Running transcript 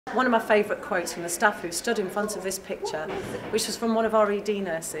One of my favourite quotes from the staff who stood in front of this picture, which was from one of our ED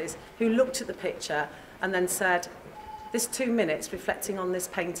nurses, who looked at the picture and then said, "This 2 minutes reflecting on this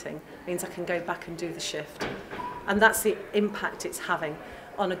painting means I can go back and do the shift." And that's the impact it's having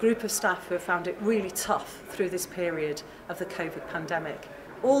on a group of staff who have found it really tough through this period of the COVID pandemic.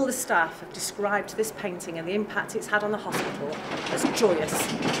 All the staff have described this painting and the impact it's had on the hospital as joyous.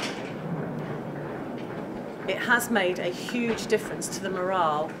 It has made a huge difference to the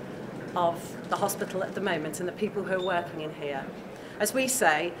morale of the hospital at the moment and the people who are working in here. As we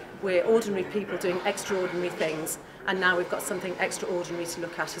say, we're ordinary people doing extraordinary things, and now we've got something extraordinary to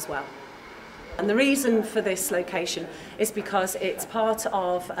look at as well. And the reason for this location is because it's part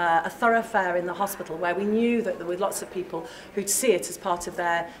of a thoroughfare in the hospital where we knew that there were lots of people who'd see it as part of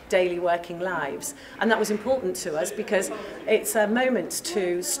their daily working lives. And that was important to us because it's a moment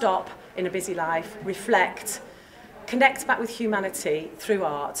to stop in a busy life, reflect, connect back with humanity through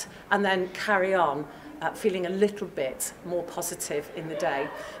art, and then carry on feeling a little bit more positive in the day.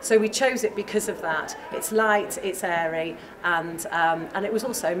 So we chose it because of that. It's light, it's airy, and it was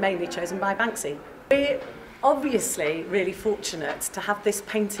also mainly chosen by Banksy. We're obviously really fortunate to have this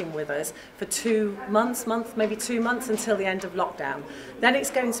painting with us for 2 months, maybe 2 months until the end of lockdown. Then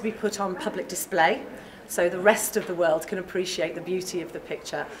it's going to be put on public display so the rest of the world can appreciate the beauty of the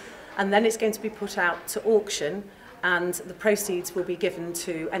picture. And then it's going to be put out to auction, and the proceeds will be given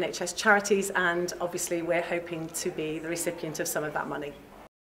to NHS charities, and obviously we're hoping to be the recipient of some of that money.